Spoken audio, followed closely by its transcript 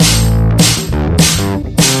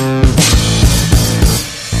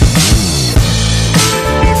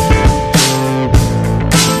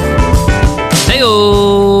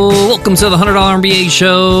Welcome to the $100 MBA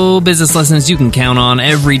Show, business lessons you can count on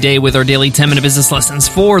every day with our daily 10-minute business lessons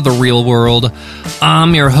for the real world.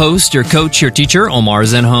 I'm your host, your coach, your teacher, Omar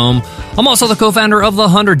Zenhom. I'm also the co-founder of the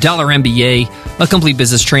 $100 MBA, a complete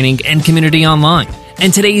business training and community online.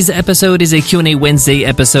 And today's episode is a Q&A Wednesday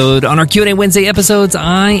episode. On our Q&A Wednesday episodes,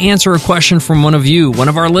 I answer a question from one of you, one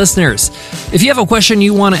of our listeners. If you have a question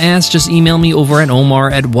you want to ask, just email me over at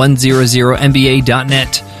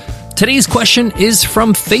omar@100mba.net. Today's question is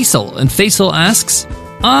from Faisal, and Faisal asks,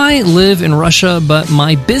 I live in Russia, but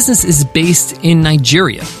my business is based in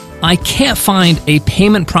Nigeria. I can't find a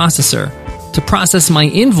payment processor to process my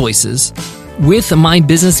invoices with my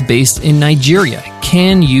business based in Nigeria.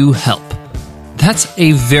 Can you help? That's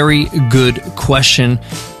a very good question,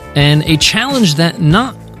 and a challenge that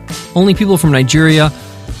not only people from Nigeria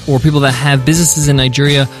or people that have businesses in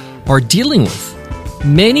Nigeria are dealing with.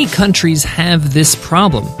 Many countries have this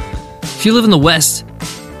problem. If you live in the West,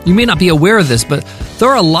 you may not be aware of this, but there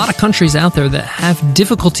are a lot of countries out there that have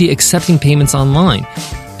difficulty accepting payments online.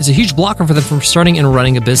 It's a huge blocker for them from starting and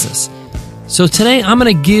running a business. So today, I'm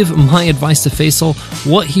going to give my advice to Faisal,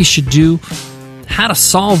 what he should do, how to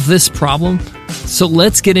solve this problem. So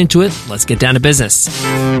let's get into it. Let's get down to business.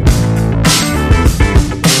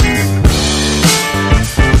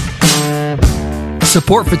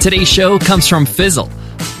 Support for today's show comes from Fizzle.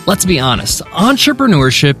 Let's be honest,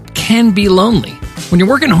 entrepreneurship can be lonely. When you're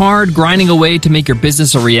working hard, grinding away to make your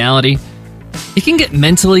business a reality, it can get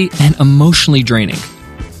mentally and emotionally draining.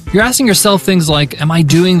 You're asking yourself things like, am I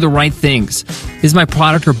doing the right things? Is my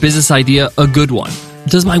product or business idea a good one?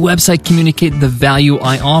 Does my website communicate the value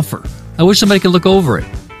I offer? I wish somebody could look over it.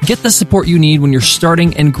 Get the support you need when you're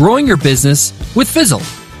starting and growing your business with Fizzle.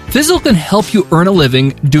 Fizzle can help you earn a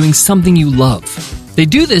living doing something you love. They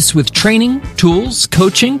do this with training, tools,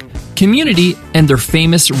 coaching, community, and their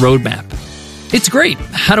famous roadmap. It's great.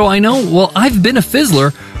 How do I know? Well, I've been a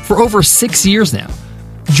Fizzler for over 6 years now.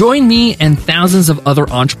 Join me and thousands of other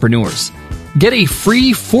entrepreneurs. Get a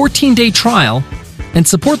free 14-day trial and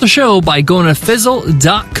support the show by going to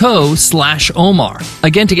fizzle.co/Omar.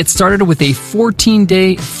 Again, to get started with a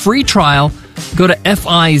 14-day free trial, go to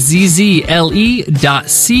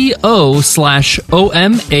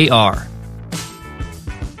fizzle.co/OMAR.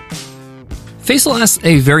 Faisal asks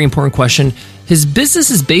a very important question. His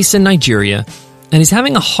business is based in Nigeria, and he's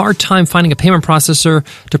having a hard time finding a payment processor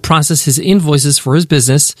to process his invoices for his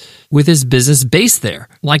business with his business based there.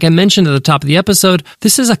 Like I mentioned at the top of the episode,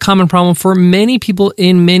 this is a common problem for many people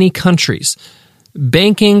in many countries.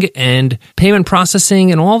 Banking and payment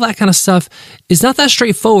processing and all that kind of stuff is not that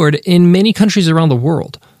straightforward in many countries around the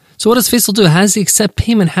world. So what does Faisal do? How does he accept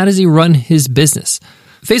payment? How does he run his business?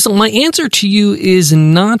 Faisal, my answer to you is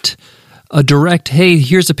not a direct, hey,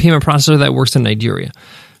 here's a payment processor that works in Nigeria.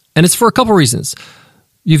 And it's for a couple reasons.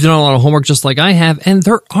 You've done a lot of homework just like I have, and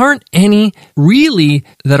there aren't any really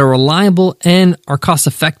that are reliable and are cost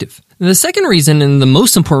effective. And the second reason, and the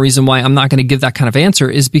most important reason why I'm not going to give that kind of answer,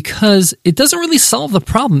 is because it doesn't really solve the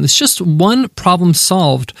problem. It's just one problem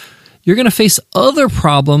solved. You're going to face other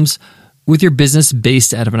problems with your business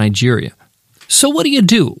based out of Nigeria. So what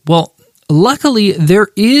do? Well, luckily, there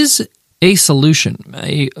is a solution,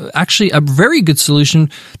 actually a very good solution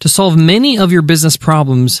to solve many of your business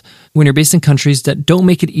problems when you're based in countries that don't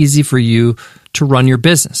make it easy for you to run your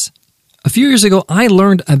business. A few years ago, I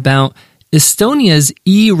learned about Estonia's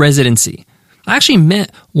e-residency. I actually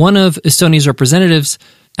met one of Estonia's representatives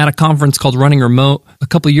at a conference called Running Remote a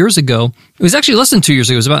couple of years ago. It was actually less than 2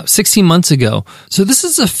 years ago. It was about 16 months ago. So this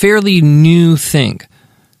is a fairly new thing.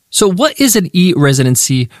 So what is an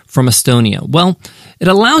e-residency from Estonia? Well, it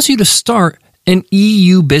allows you to start an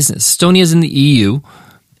EU business. Estonia is in the EU,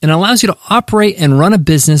 and it allows you to operate and run a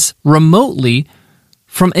business remotely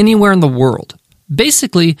from anywhere in the world.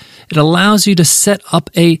 Basically, it allows you to set up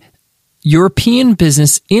a European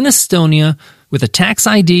business in Estonia with a tax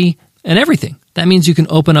ID and everything. That means you can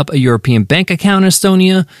open up a European bank account in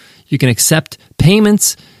Estonia. You can accept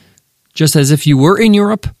payments just as if you were in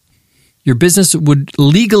Europe. Your business would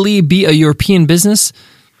legally be a European business,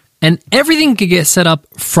 and everything can get set up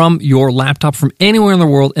from your laptop from anywhere in the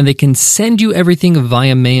world, and they can send you everything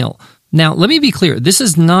via mail. Now, let me be clear. This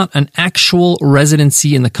is not an actual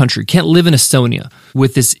residency in the country. You can't live in Estonia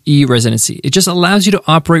with this e-residency. It just allows you to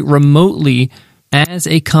operate remotely as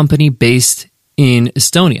a company based in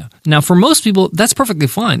Estonia. Now, for most people, that's perfectly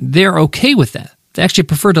fine. They're okay with that. They actually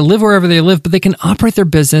prefer to live wherever they live, but they can operate their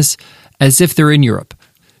business as if they're in Europe.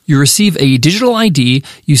 You receive a digital ID,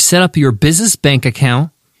 you set up your business bank account,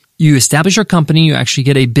 you establish your company, you actually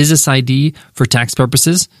get a business ID for tax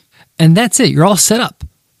purposes, and that's it. You're all set up.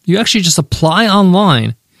 You actually just apply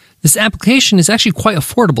online This application is actually quite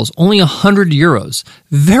affordable. It's only €100.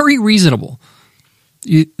 Very reasonable.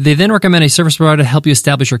 They then recommend a service provider to help you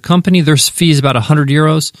establish your company. Their fee is about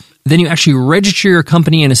 €100. Then you actually register your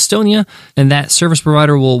company in Estonia, and that service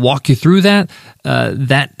provider will walk you through that.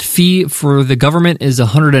 That fee for the government is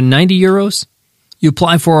 €190. You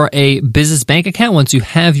apply for a business bank account once you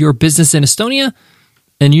have your business in Estonia,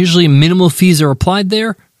 and usually minimal fees are applied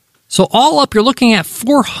there. So all up, you're looking at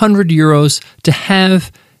 €400 to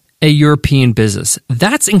have a European business.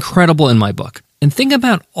 That's incredible in my book. And think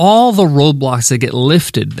about all the roadblocks that get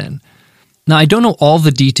lifted then. Now, I don't know all the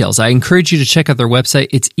details. I encourage you to check out their website.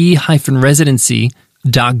 It's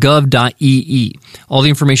e-residency.gov.ee. All the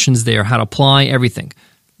information is there, how to apply, everything.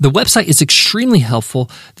 The website is extremely helpful.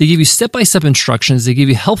 They give you step-by-step instructions. They give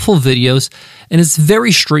you helpful videos, and it's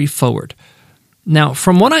very straightforward. Now,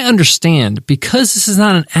 from what I understand, because this is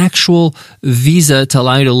not an actual visa to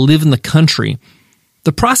allow you to live in the country,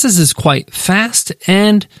 the process is quite fast,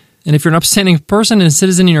 and if you're an upstanding person and a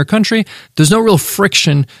citizen in your country, there's no real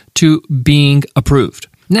friction to being approved.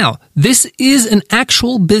 Now, this is an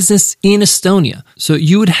actual business in Estonia. So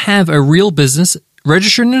you would have a real business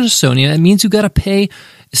registered in Estonia. It means you got to pay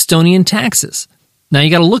Estonian taxes. Now,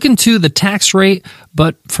 you got to look into the tax rate,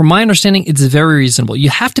 but from my understanding, it's very reasonable.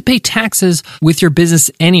 You have to pay taxes with your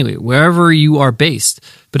business anyway, wherever you are based.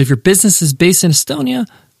 But if your business is based in Estonia,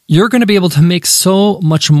 you're going to be able to make so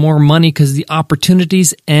much more money because the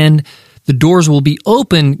opportunities and the doors will be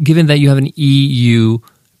open given that you have an EU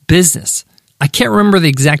business. I can't remember the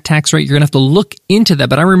exact tax rate. You're going to have to look into that.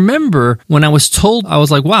 But I remember when I was told, I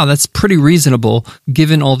was like, wow, that's pretty reasonable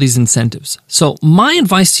given all these incentives. So my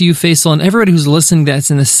advice to you, Faisal, and everybody who's listening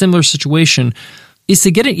that's in a similar situation is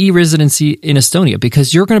to get an e-residency in Estonia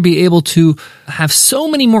because you're going to be able to have so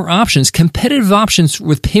many more options, competitive options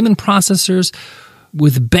with payment processors,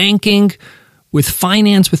 with banking, with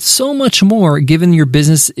finance, with so much more, given your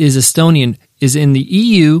business is Estonian, is in the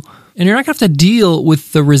EU, and you're not going to have to deal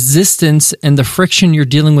with the resistance and the friction you're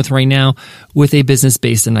dealing with right now with a business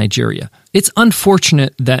based in Nigeria. It's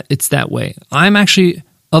unfortunate that it's that way. I'm actually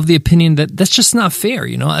of the opinion that that's just not fair.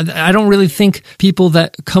 You know, I don't really think people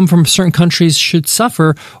that come from certain countries should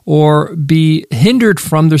suffer or be hindered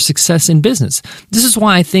from their success in business. This is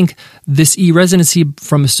why I think this e-residency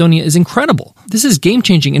from Estonia is incredible. This is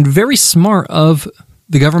game-changing and very smart of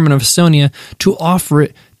the government of Estonia to offer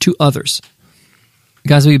it to others.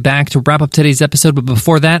 Guys, we'll be back to wrap up today's episode, but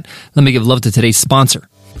before that, let me give love to today's sponsor.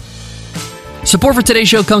 Support for today's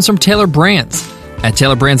show comes from Taylor Brands. At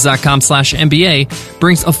taylorbrands.com/MBA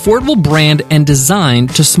brings affordable brand and design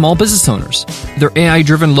to small business owners. Their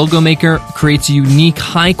AI-driven logo maker creates unique,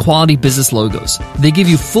 high-quality business logos. They give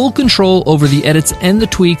you full control over the edits and the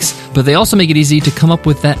tweaks, but they also make it easy to come up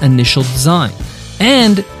with that initial design.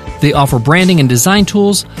 And they offer branding and design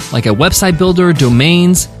tools like a website builder,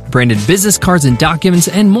 domains, branded business cards and documents,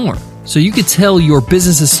 and more, so you could tell your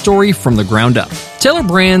business's story from the ground up. Taylor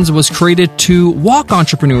Brands was created to walk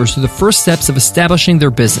entrepreneurs through the first steps of establishing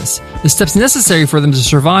their business, the steps necessary for them to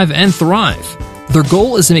survive and thrive. Their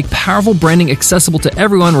goal is to make powerful branding accessible to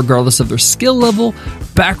everyone regardless of their skill level,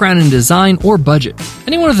 background in design, or budget.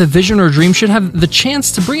 Anyone with a vision or dream should have the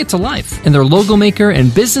chance to bring it to life, and their logo maker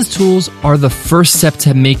and business tools are the first step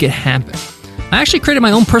to make it happen. I actually created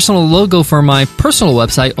my own personal logo for my personal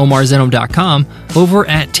website, omarzenom.com, over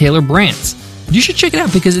at Taylor Brands. You should check it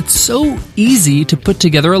out because it's so easy to put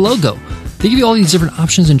together a logo. They give you all these different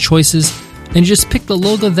options and choices, and you just pick the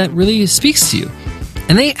logo that really speaks to you.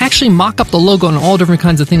 And they actually mock up the logo on all different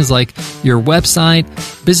kinds of things like your website,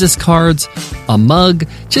 business cards, a mug,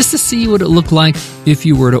 just to see what it looked like if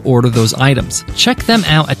you were to order those items. Check them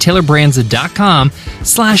out at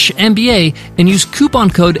taylorbrands.com/MBA and use coupon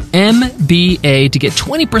code MBA to get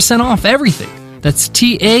 20% off everything. That's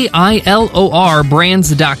TAILOR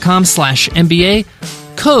brands.com/MBA,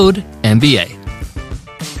 code MBA.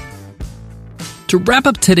 To wrap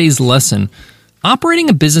up today's lesson, operating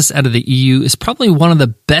a business out of the EU is probably one of the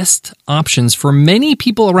best options for many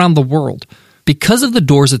people around the world because of the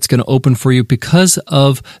doors it's going to open for you, because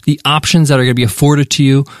of the options that are going to be afforded to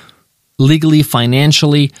you legally,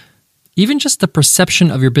 financially, even just the perception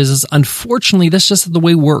of your business. Unfortunately, that's just the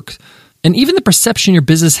way it works. And even the perception your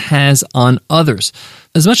business has on others.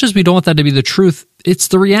 As much as we don't want that to be the truth, it's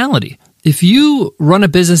the reality. If you run a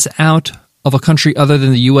business out of a country other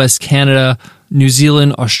than the US, Canada, New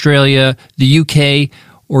Zealand, Australia, the UK,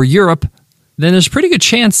 or Europe, then there's a pretty good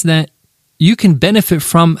chance that you can benefit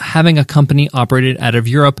from having a company operated out of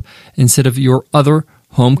Europe instead of your other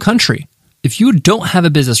home country. If you don't have a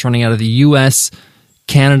business running out of the US,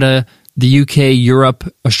 Canada, the UK,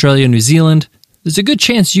 Europe, Australia, New Zealand, there's a good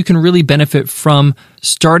chance you can really benefit from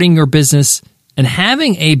starting your business and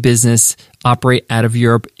having a business operate out of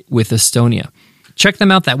Europe with Estonia. Check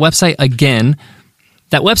them out. That website again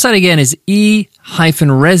is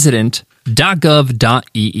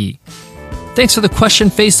e-resident.gov.ee. Thanks for the question,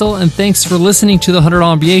 Faisal, and thanks for listening to the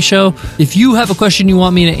 $100 MBA Show. If you have a question you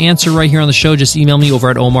want me to answer right here on the show, just email me over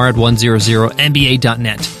at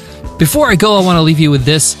omar@100mba.net. Before I go, I want to leave you with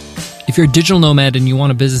this. If you're a digital nomad and you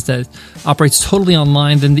want a business that operates totally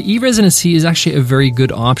online, then the e-residency is actually a very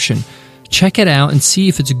good option. Check it out and see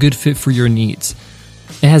if it's a good fit for your needs.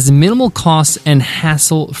 It has minimal costs and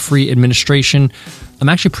hassle-free administration. I'm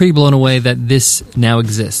actually pretty blown away that this now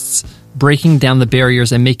exists, breaking down the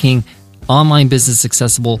barriers and making online business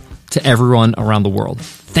accessible to everyone around the world.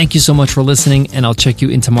 Thank you so much for listening, and I'll check you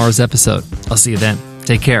in tomorrow's episode. I'll see you then.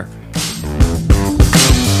 Take care.